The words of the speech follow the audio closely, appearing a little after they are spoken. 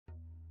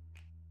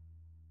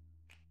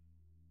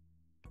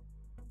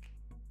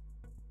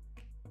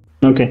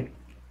Okay.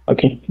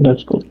 Okay,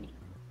 that's cool.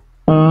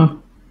 Uh,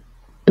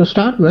 to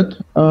start with,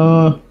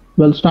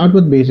 we'll start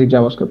with basic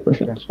JavaScript Okay.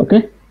 questions.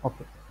 Okay.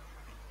 Okay.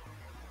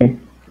 Okay.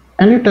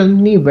 Can you tell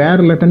me where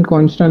latent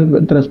constant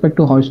with respect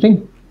to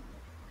hoisting?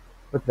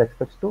 With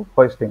respect to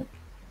hoisting.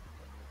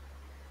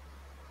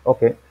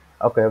 Okay.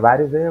 Okay.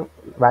 Where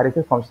is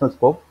a functional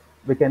scope?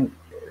 We can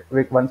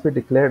once we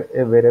declared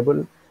a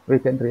variable, we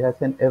can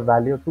reassign a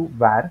value to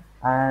var,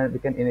 and we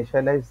can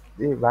initialize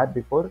the var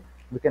before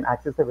we can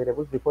access the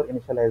variables before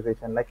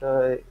initialization. Like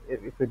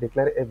if we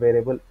declare a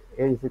variable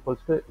a is equals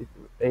to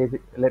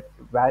let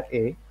var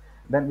a,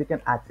 then we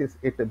can access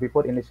it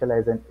before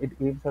initialization. It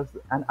gives us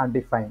an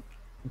undefined.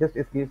 Just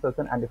it gives us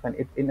an undefined.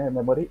 It in a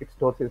memory it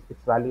stores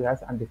its value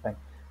as undefined.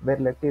 Where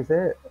let is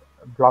a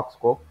block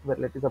scope,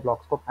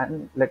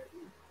 and let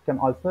can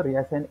also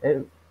reassign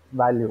a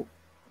value.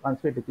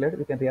 Once we declared,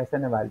 we can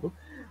reassign a value.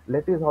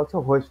 Let is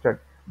also hoisted,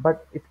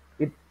 but it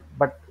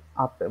but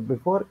after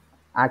before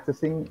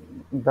accessing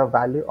the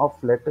value of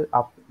let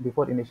up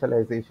before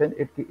initialization,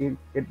 it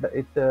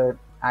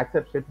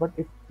accepts it, but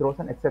it throws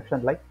an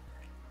exception like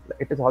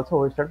it is also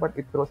hoisted, but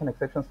it throws an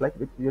exceptions like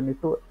you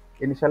need to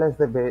initialize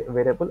the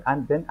variable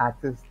and then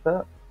access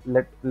the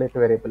let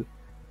variable.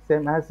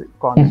 Same as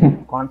const.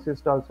 Mhm. Const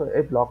is also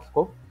a block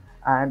scope,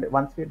 and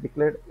once we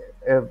declared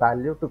a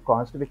value to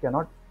const, we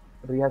cannot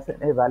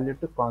reassign a value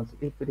to const.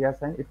 If we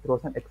reassign, it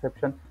throws an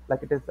exception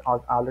like it is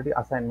already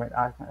assignment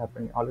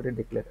happening, already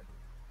declared.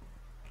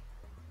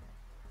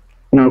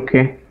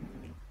 Okay.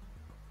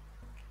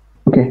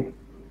 Okay.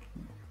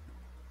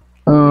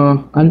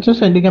 I'm just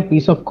sending a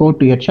piece of code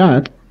to your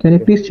chat. Can you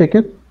Okay. please check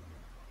it?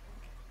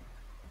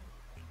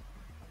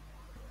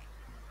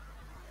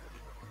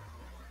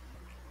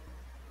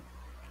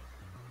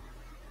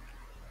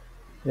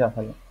 Yeah.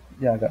 Hello.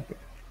 Yeah. Got it.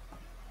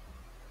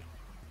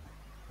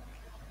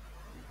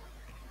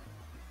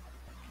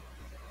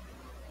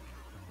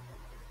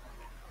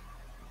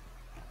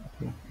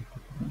 Okay.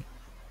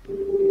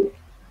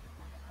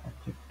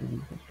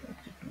 Objective.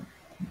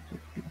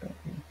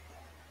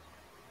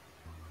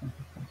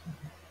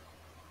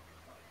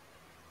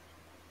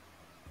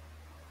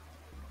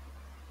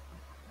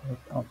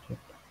 Object.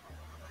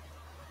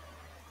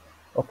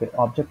 Okay,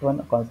 object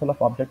one, console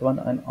of object one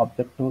and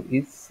object two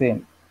is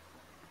same.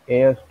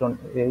 A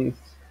is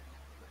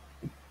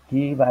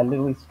key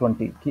value is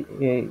 20. Key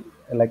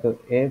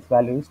A's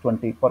value is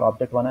 20 for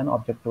object one and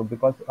object two,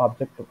 because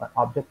object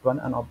one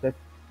and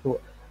two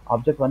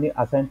object one is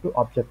assigned to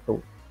object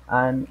two,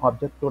 and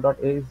object two dot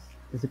A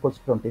is equals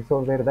to 20. So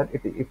where that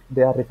it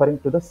they are referring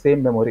to the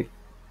same memory.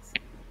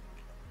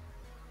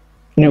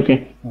 Okay.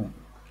 Hmm.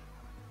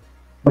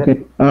 Where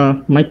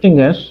Okay. My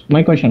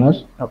question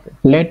is, okay,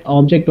 let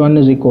object one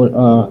is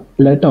equal.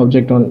 Let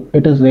object one.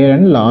 It is there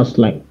in last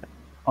line.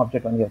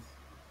 object one, yes.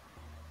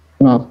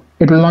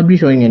 It will not be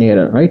showing any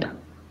error, right?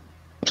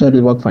 So it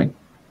will work fine.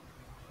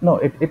 No,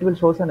 it will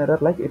shows an error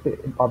like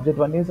object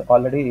one is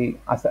already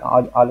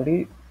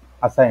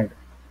assigned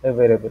a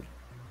variable.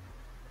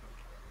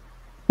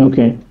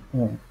 Okay.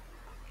 Hmm.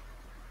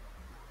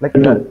 Like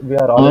we are Two. we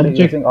are already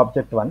Object. using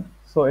object one,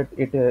 so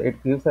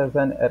it gives us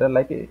an error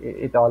like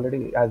it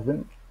already has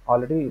been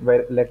already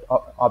where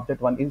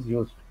object one is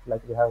used,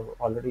 like we have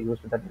already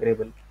used that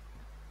variable.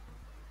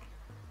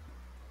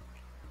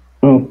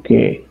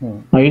 Okay. Hmm.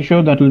 Are you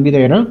sure that will be the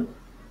error?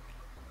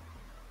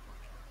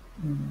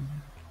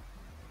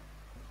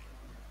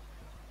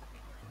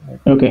 Like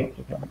Okay.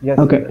 object one, yes.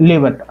 Okay.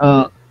 Leave it.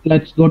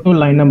 Let's go to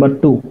line number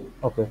two.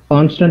 Okay.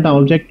 Constant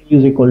object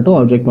is equal to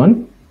object one,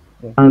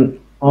 Yes. and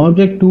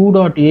object two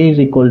dot a is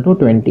equal to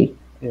 20.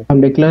 Yes.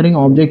 I'm declaring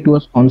object two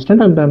as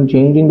constant, and I'm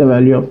changing the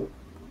value of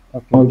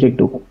Okay. object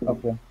two.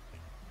 Okay.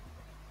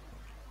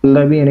 Will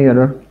there be any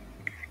error?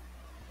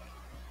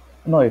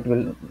 No, it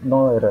will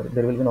no error.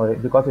 There will be no error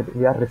because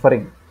we are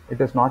referring.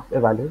 It is not a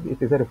value.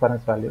 It is a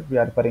reference value. We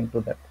are referring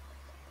to that.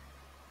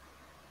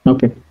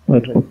 Okay, It is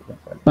that's a cool.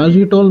 reference value. As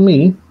you told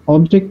me,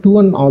 object 2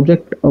 and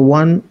object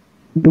 1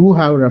 do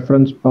have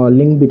reference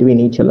link between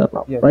each other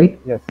now, Yes. right?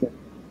 Yes.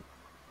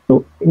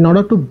 So, in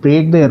order to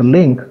break their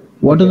link,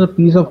 what is Okay. a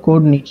piece of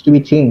code needs to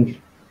be changed?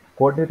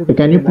 Code need to So be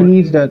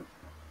changed like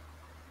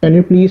can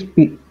you please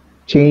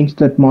change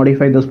that,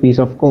 modify this piece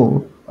of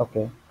code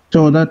okay.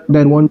 so that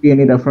there won't be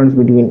any reference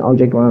between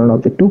object 1 and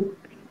object 2?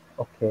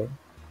 Okay.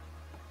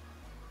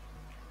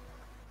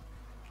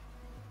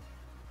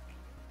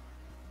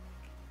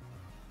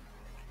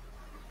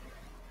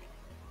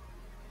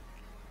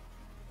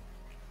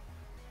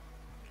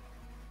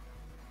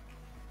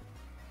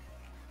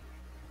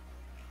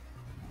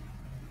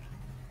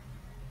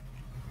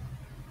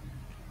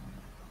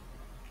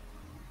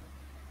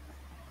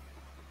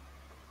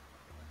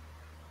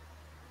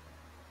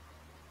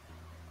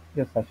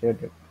 Yes, I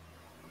shared it.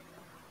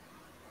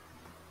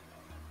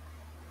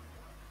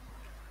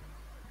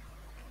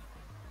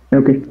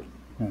 Okay.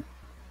 Hmm.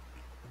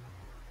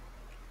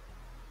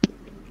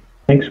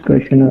 Next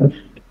question is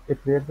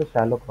It creates a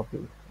shallow copy.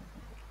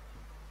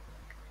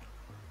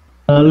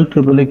 null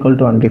triple equal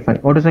to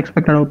undefined. What is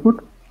expected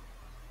output?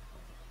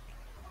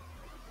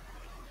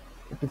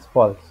 It is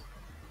false.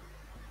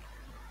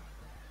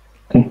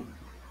 Okay.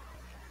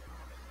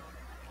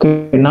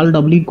 Okay. Null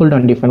doubly equal to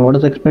undefined. What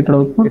is expected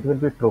output? It will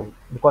be true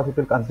because it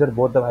will consider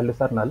both the values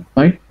are null.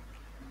 Right.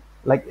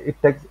 Like it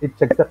checks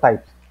the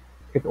types.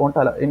 It won't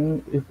allow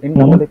in if in Mhm.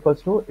 double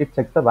equals to, it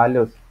checks the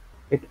values.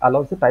 It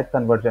allows the type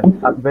conversion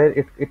where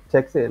it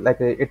checks it like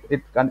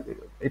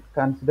it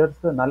considers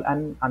the null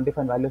and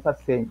undefined values are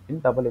same in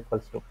double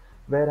equals to,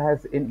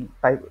 whereas in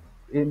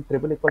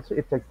triple equals to,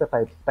 it checks the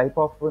types. Type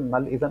of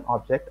null is an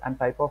object and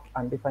type of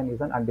undefined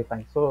is an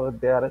undefined, so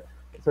they are,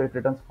 so it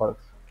returns false.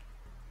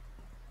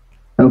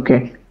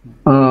 Okay.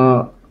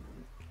 Uh,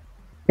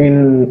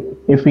 in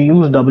if we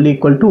use double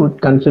equal to, it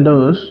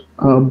considers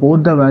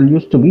both the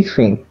values to be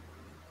same.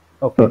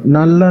 So Okay.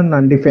 null and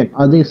undefined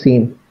are they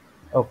same?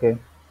 Okay.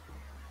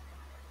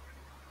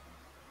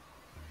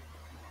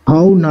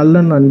 How null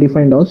and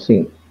undefined are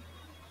same?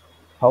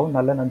 How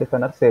null and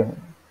undefined are same?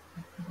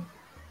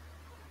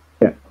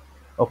 Yeah.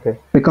 Okay.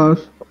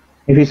 Because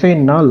if you say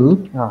null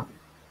Ah.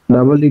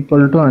 double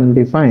equal to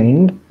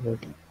undefined Yes.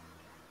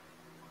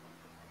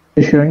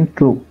 is showing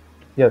true.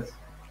 Yes.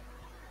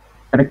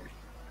 Correct.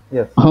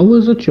 Yes. How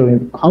is it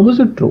showing? How is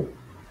it true?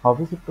 How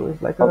is it true?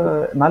 Is like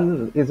a null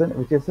is an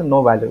which is a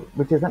no value,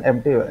 which is an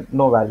empty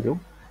no value,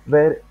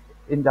 where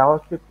in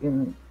JavaScript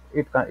in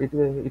it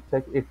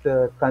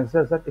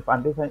considers that if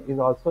undefined is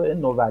also a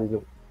no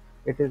value,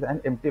 it is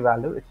an empty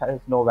value. It has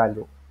no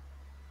value.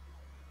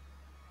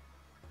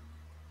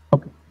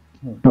 Okay.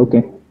 Hmm.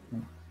 Okay.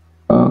 Hmm.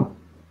 Uh,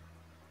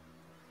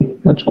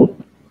 that's good.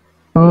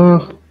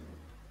 Uh,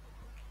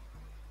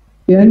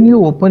 can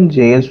you open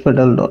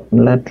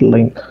jsfiddle.net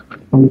link?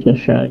 I'm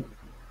just sharing.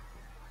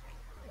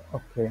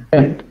 Okay.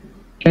 Yeah.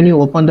 Can you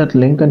open that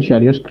link and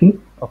share your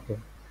screen? Okay.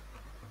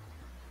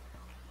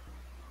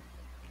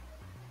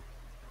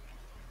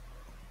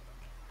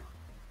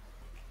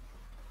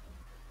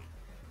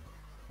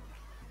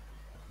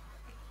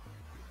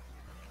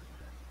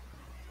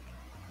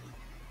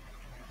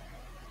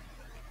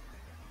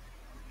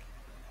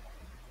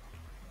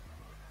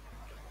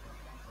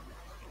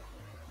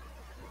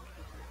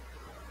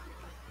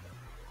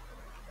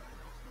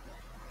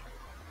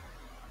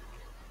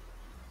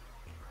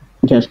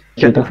 Just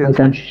Can check you if see I the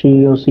can screen? see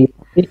your screen.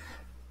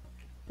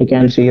 I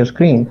can see your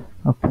screen.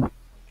 Okay.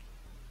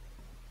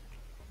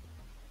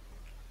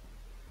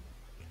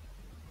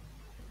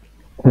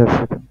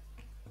 Yes. Okay.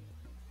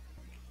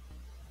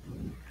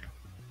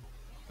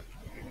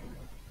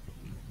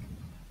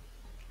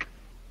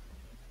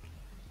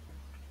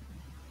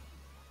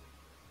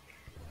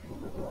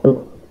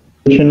 So,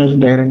 question is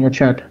there in your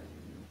chat.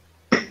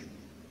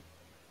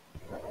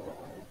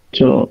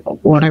 So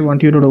what I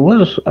want you to do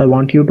is I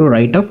want you to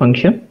write a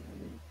function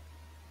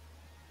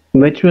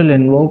which will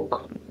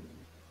invoke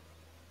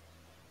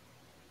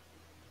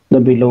the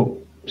below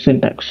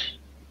syntax.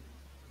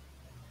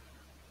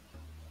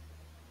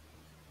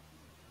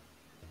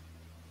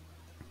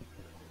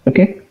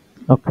 Okay?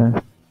 Okay.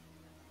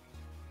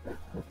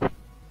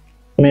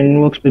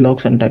 Invokes below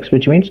syntax,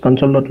 which means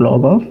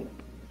console.log of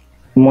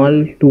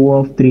mul 2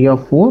 of 3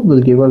 of 4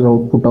 will give us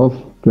output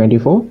of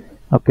 24.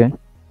 Okay.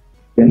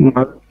 Then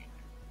mul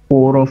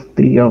 4 of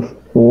 3 of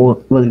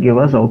 4 will give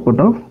us output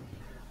of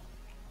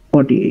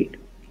 48.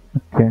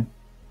 Okay.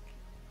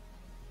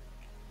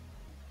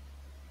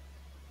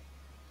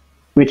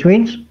 Which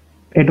means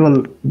it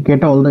will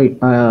get all the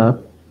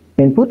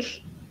inputs,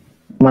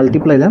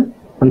 multiply them,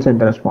 and set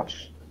the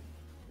response.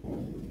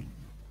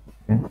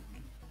 Okay.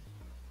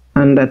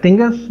 And the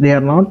thing is, they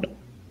are not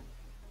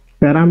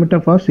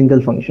parameter for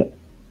single function.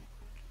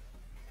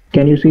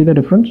 Can you see the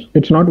difference?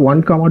 It's not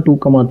 1 comma 2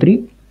 comma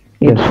 3.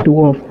 It's Yes.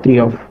 2 of 3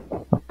 of,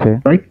 Okay.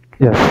 right?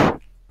 Yes.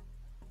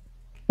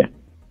 Yeah.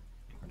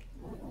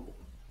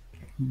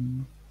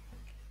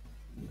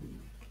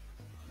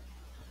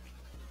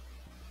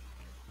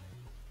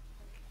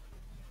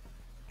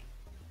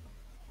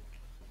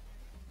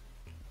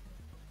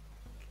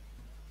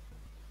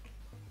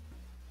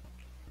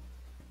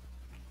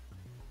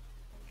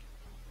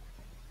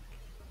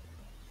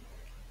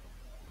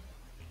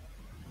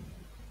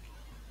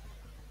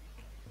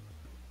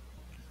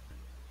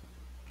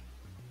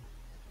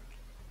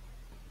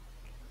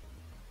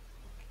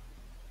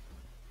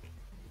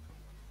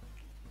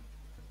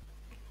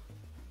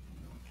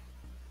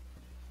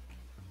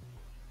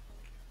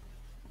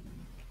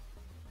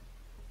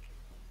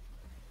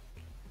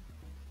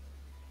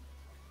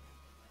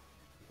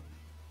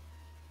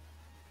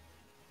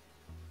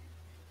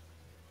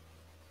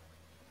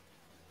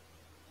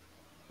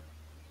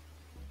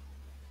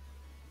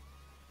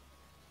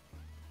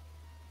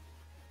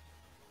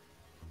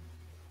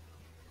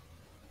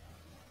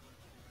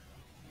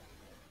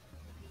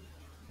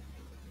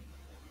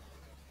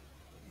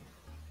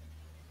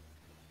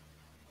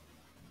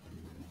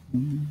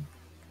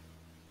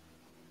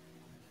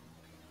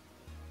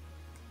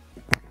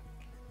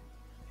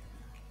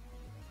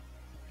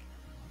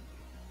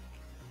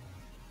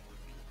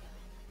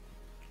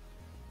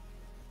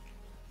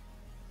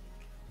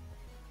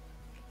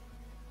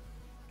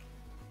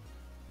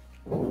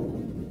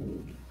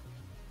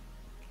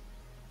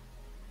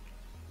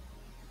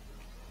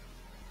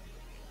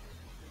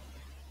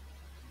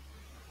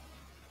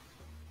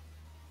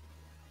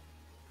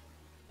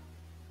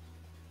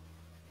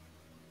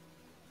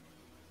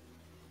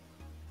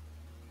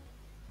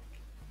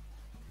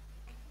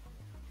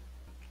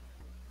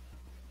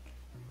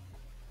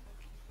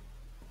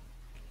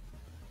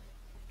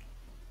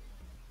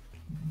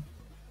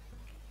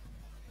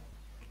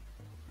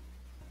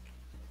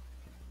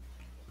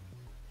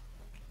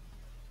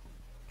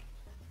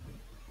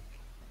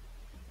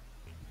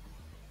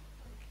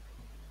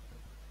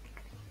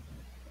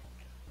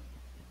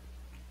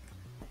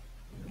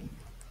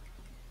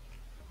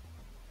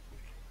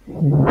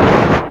 Hello,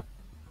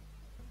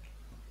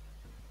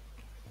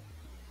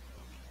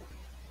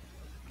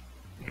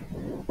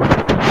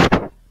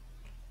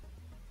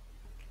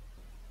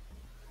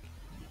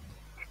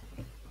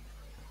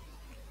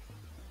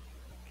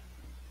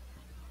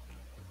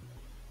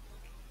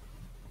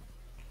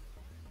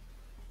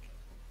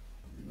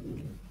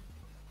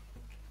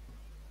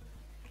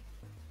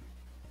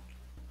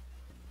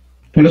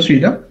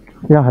 Sridhar.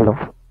 Yeah, hello.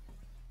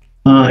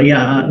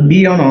 Yeah,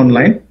 be on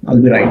online.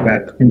 I'll be right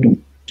back in 2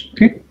 minutes.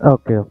 Okay.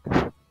 Okay.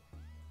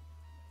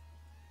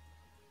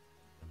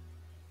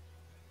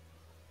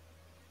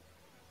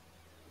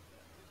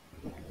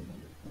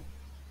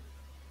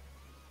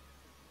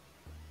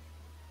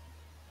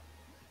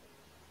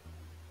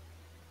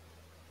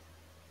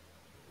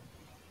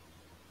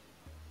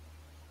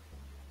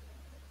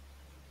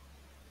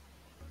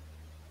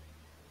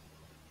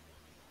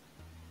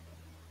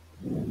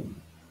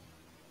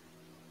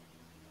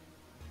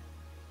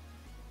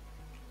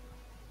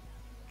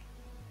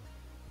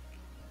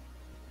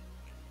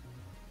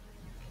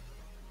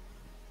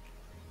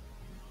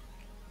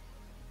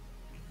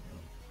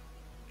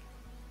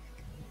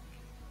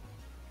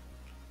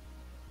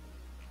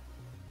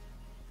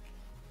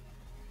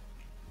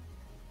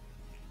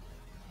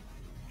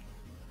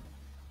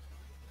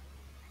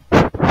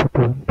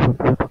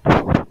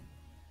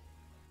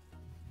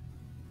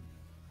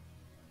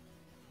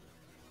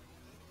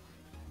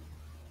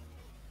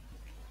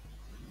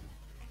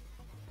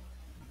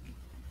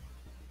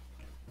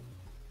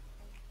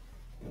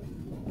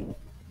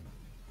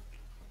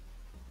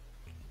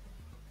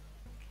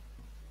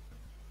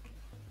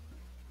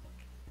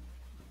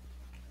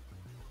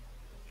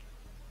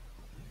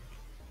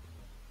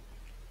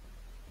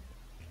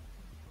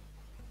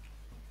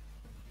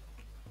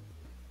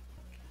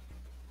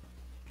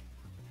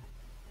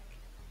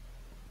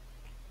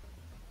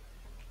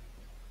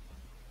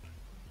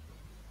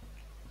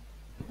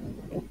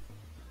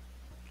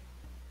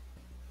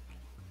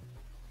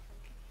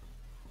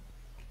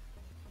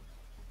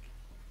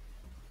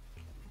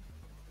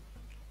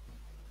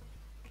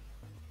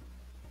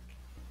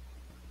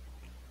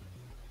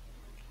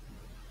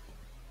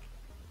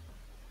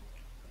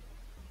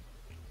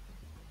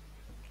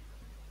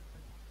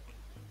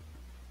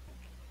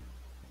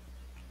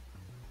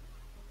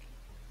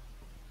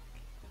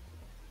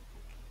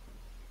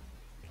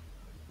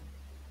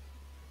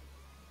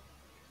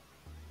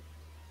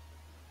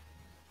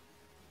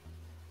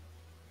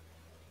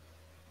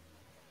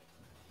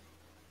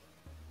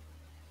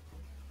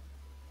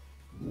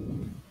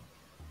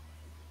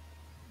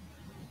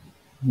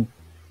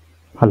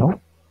 Hello.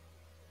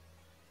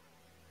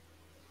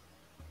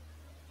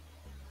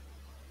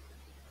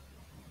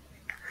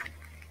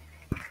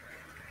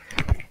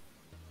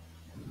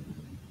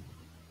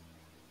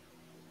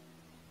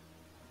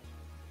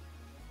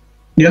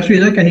 Yes,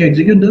 Sridhar, can you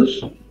execute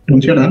this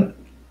once you're done?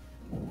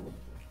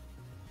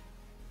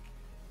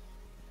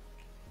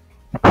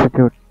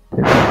 Execute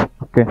this.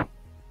 Okay.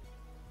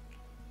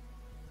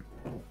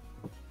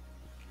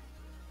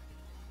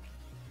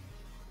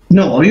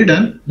 No, are you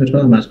done? That's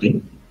what I'm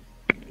asking.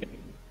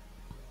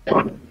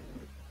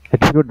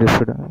 Execute this.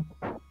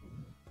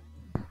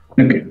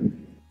 Okay.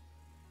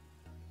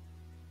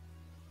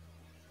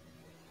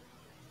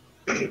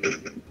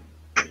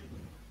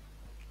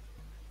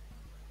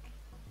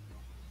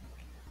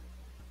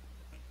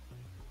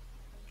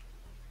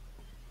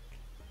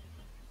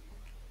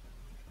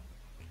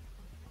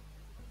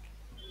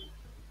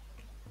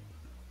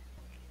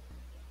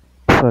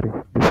 Sorry,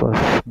 this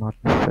was not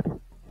necessary.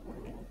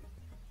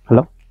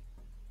 Hello?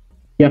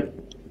 Yeah.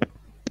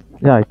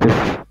 Yeah, it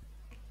is.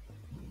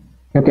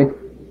 Okay.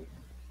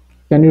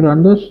 Can you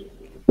run this?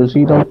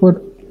 Proceed output.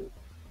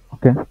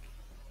 Okay.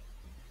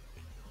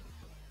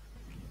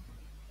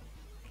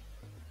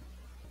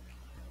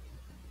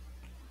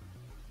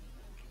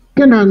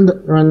 You can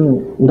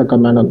run the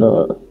command on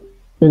the.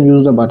 You can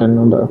use the button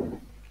on the.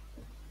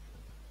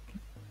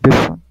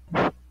 This one.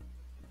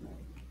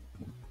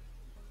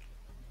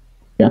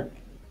 Yeah.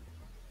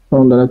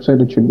 On the left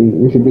side, it should be.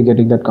 You should be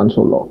getting that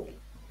console log.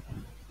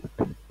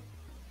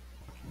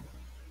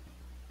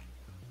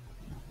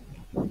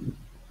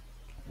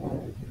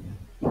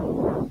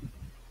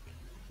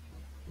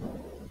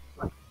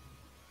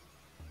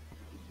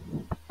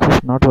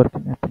 It's not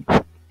working, I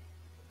think.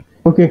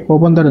 Okay,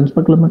 open that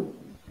inspect limit.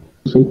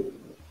 See.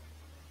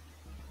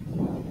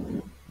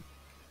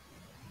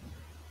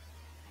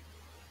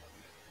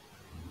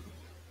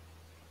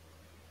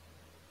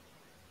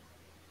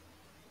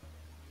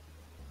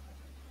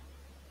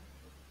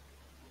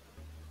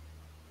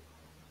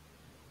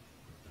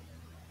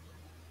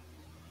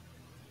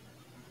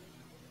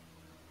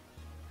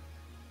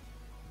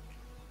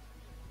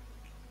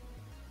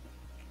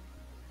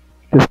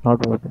 It's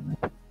not working.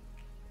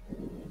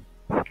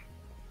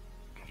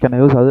 Can I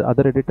use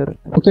other editor?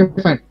 Okay,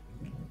 fine.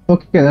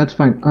 Okay, that's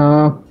fine.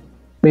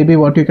 Maybe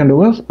what you can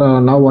do is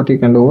now what you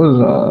can do is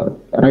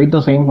write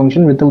the same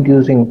function without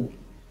using.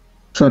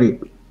 Sorry,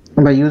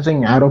 by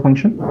using arrow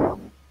function.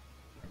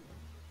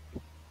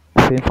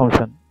 Same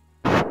function.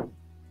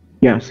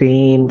 Yeah,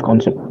 same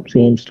concept,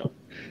 same stuff.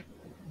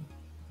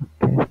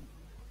 Okay.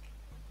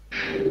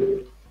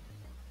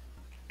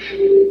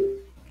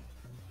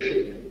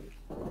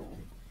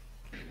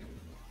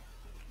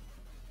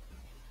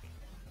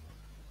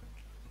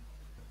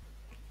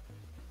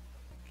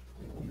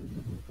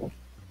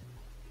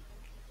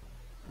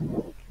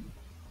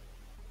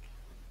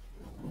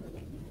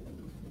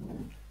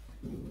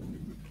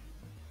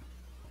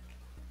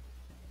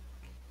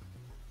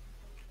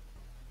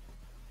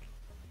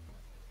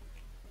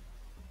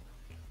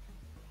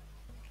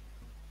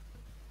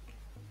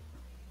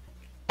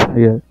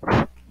 Yeah.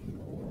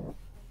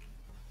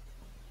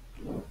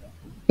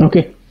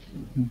 Okay,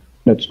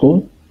 let's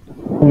go.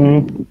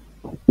 We'll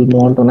move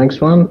on to next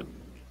one.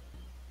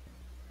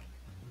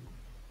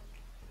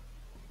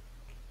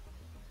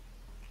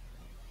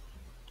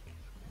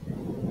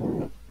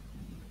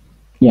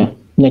 Yeah,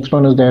 next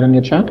one is there in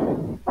your chat.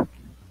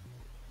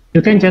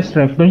 You can just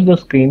refresh the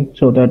screen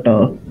so that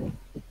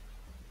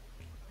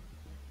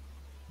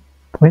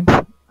Means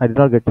I did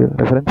not get your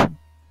reference.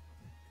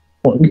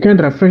 you can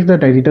refresh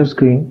that editor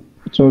screen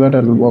so that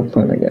it will work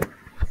fine again.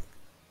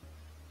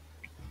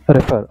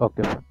 Refer.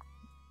 Okay.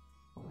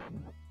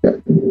 Yeah.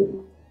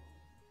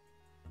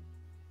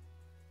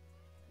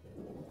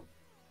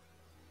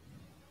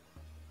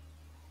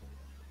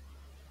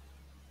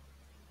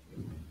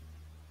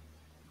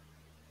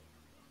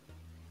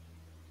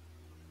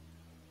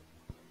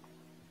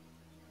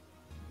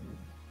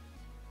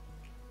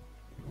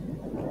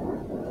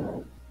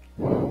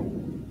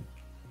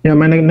 Yeah,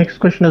 my next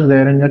question is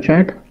there in your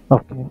chat.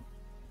 Okay.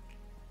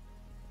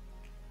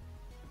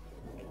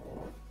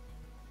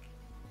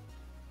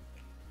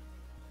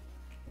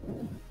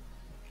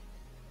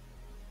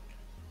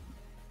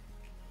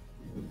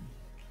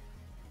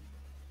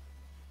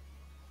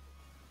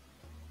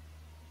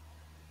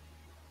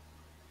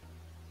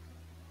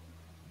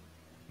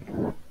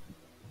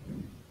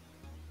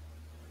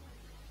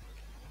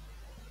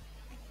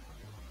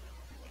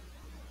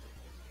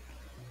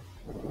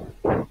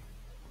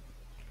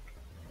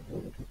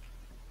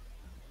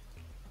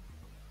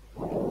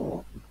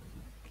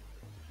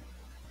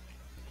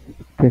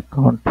 Okay.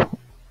 Count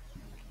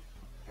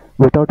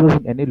without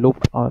using any loop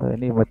or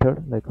any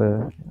method like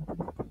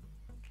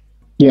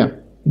Yeah,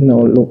 no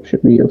loop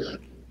should be used.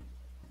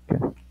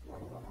 okay.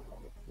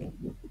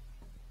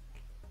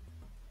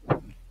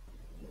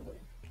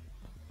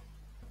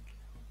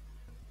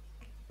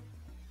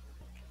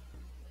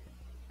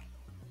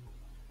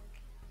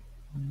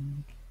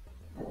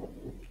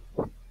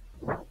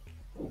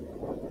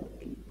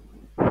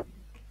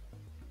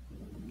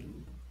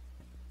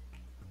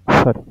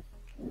 Sorry.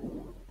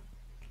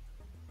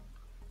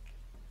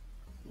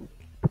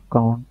 To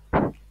count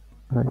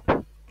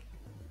right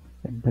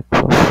index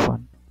of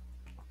one.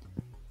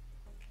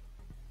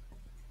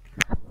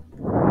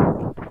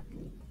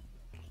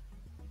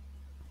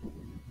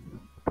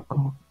 To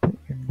count the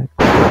index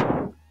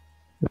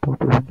without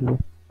using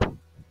loop.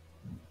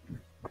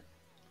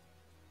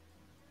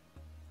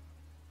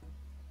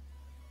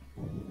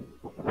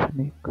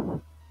 Snake.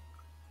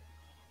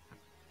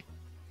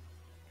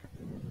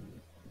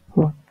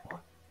 One.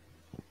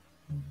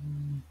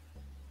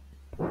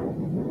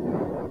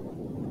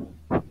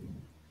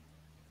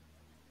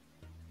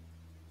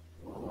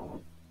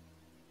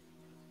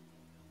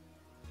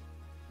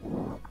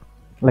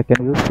 Like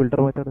can we use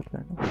filter method as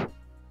kind of?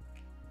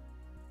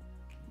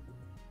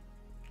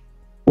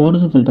 What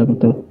is the filter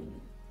method?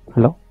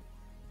 Hello?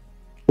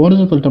 What is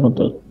the filter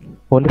method?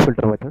 Only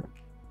filter method?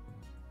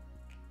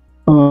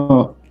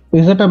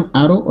 Is it an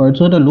arrow or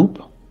is it a loop?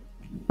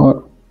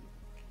 Or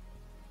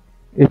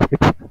It's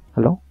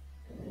hello?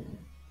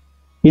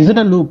 is it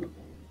a loop?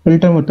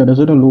 Filter method, is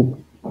it a loop?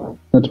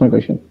 That's my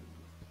question.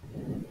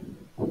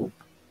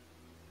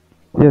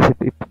 Yes,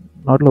 it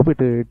not loop, it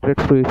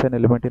iterates to each an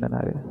element in an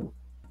array.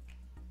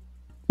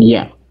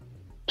 Yeah,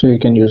 so you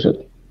can use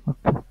it.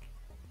 Okay.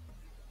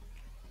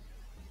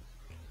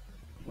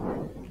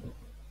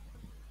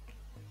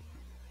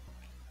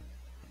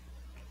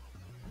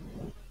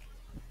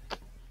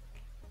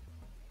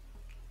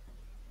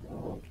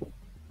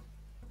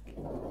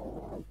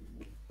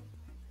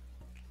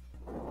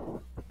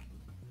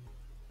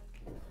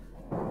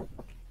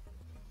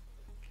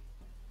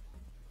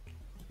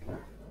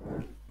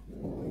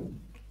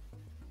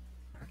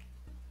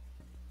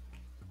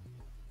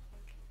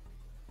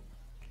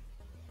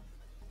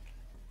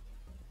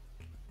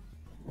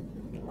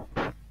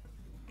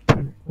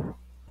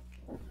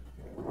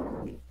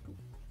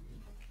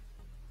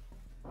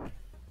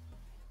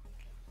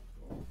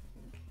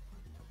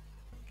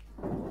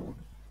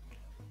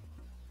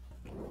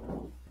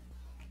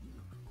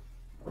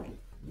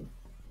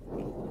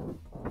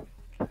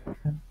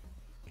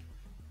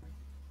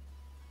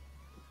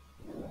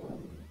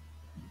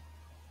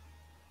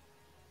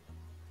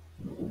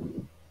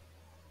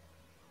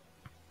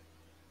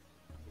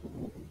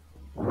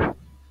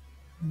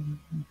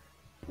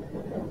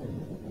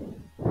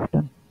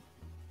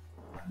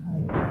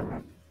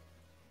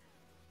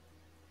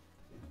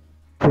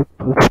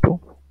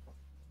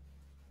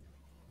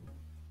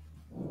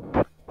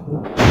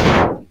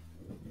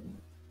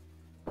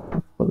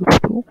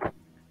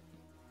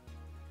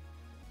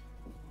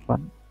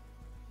 1,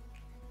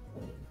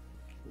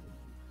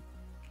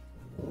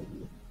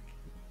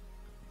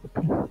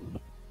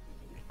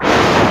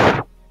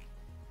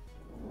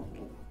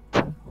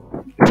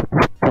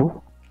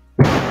 2,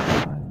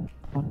 5,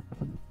 1,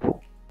 2.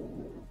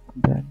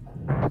 Then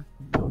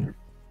do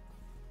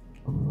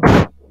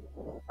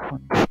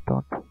 1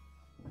 dot.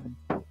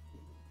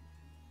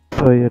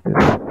 So here it is.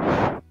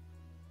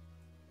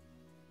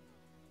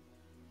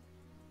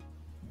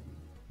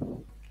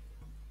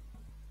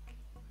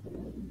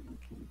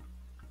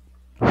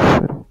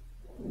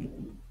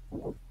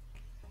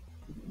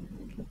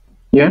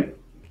 Yeah.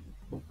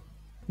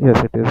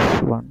 Yes, it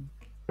is 1,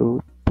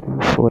 2,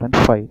 3, 4, and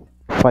 5.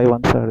 5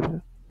 ones are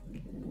there.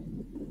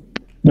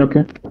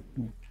 Okay.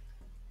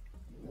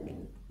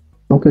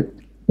 Okay.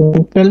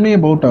 Tell me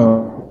about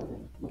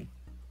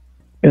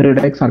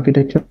Redux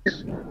architecture.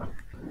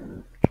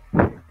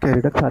 Okay,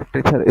 Redux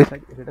architecture is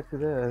like Redux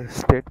is a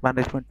state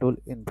management tool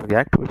in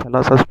React which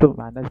allows us to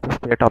manage the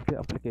state of the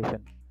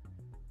application.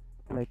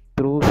 Like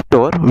through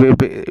store, we'll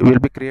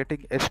be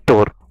creating a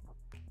store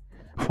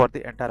for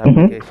the entire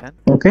application,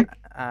 Okay.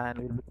 and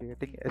we'll be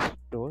creating a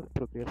store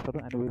through create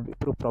store, and we'll be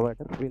through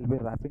provider. We'll be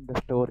wrapping the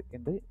store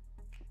in the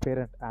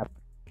parent app,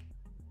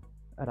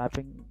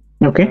 wrapping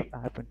Okay. the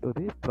app into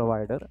the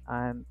provider,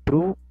 and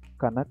through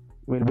connect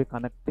we'll be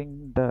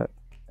connecting the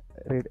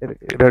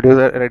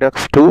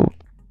Redux to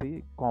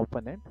the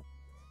component,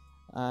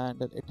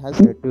 and it has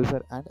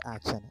reducer and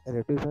action. A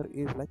reducer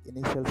is like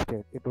initial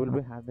state. It will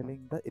be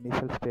handling the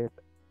initial state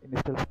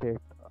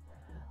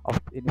of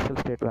initial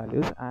state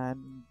values,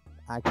 and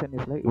action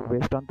is like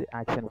based on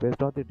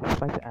the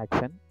dispatch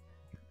action.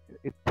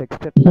 It checks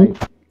the type.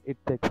 It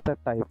checks the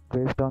type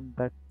based on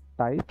that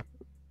type.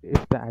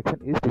 If the action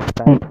is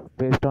dispatched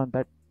based on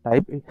that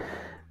type,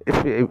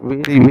 if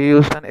we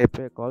used an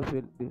API calls,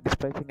 we'll be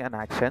dispatching an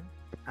action,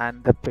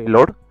 and the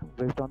payload,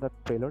 based on that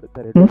payload,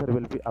 the reducer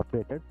will be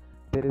updated.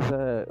 There is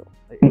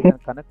it can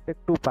connect it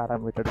to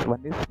parameters.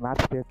 One is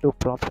map state to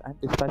props and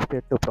dispatch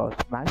state to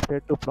props. Map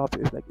state to props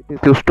is like it is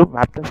used to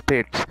map the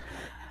states.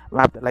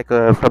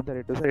 From the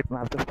reducer, it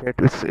maps the state.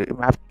 Which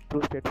map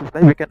through states is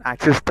like we can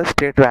access the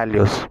state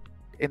values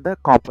in the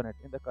component,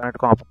 in the current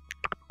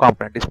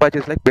component. Dispatch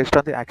is like based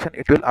on the action,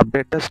 it will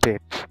update the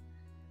states.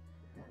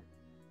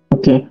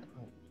 Okay.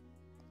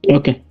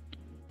 Okay.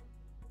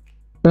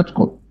 That's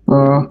cool.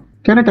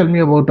 Can you tell me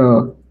about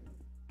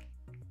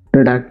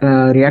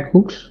React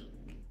hooks?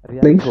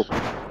 React Please. hooks.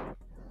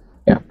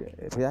 Yeah. Okay.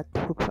 React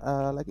hooks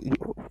like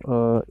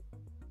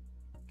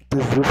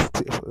this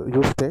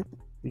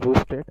use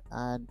state,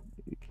 and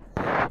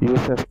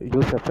use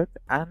effect,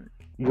 and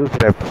use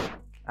ref,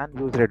 and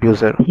use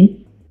reducer. I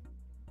mean,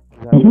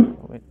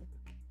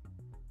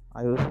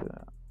 I use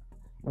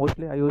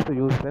mostly I use to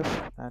use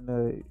ref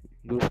and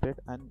use state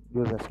and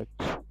use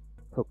effects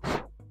hooks.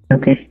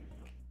 Okay.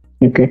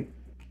 Okay.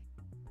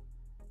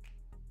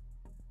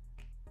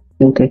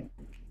 Okay.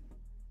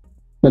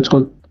 That's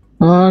good.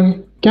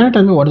 Can you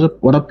tell me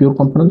what are pure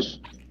components?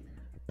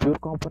 Pure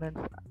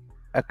components.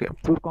 Okay,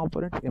 pure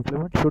components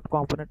implement should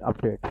component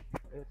update.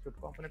 Should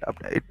component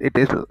update. It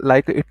is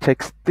like it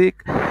checks the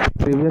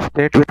previous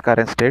state with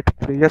current state,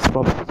 previous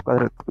props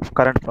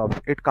current props.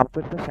 It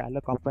completes the shallow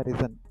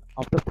comparison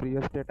of the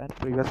previous state and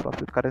previous props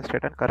with current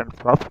state and current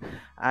props,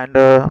 and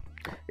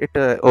it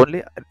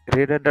only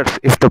re-renders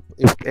if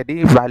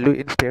any value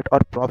in state or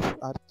props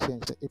are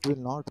changed. It will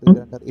not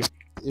re-render if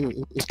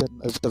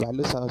the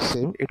values are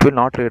same. It will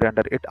not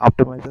re-render. It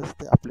optimizes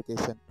the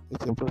application.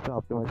 It improves the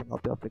optimizing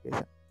of the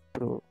application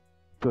through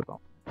pure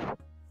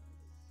components.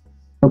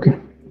 Okay.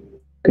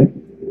 Okay.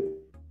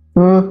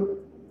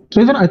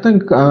 Sridhar, I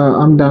think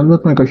I'm done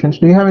with my questions.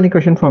 Do you have any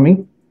question for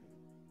me?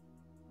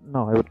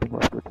 No, everything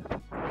was good.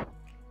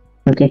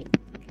 Okay.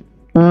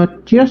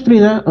 Cheers,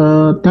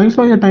 Sridhar. Thanks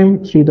for your time,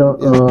 Sridhar.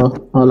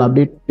 I'll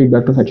update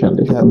feedback to HR.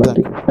 Yeah, thank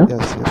you.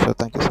 Yes, sure.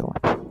 Thank you so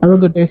much. Have a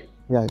good day.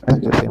 Yeah,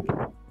 thank you. Same.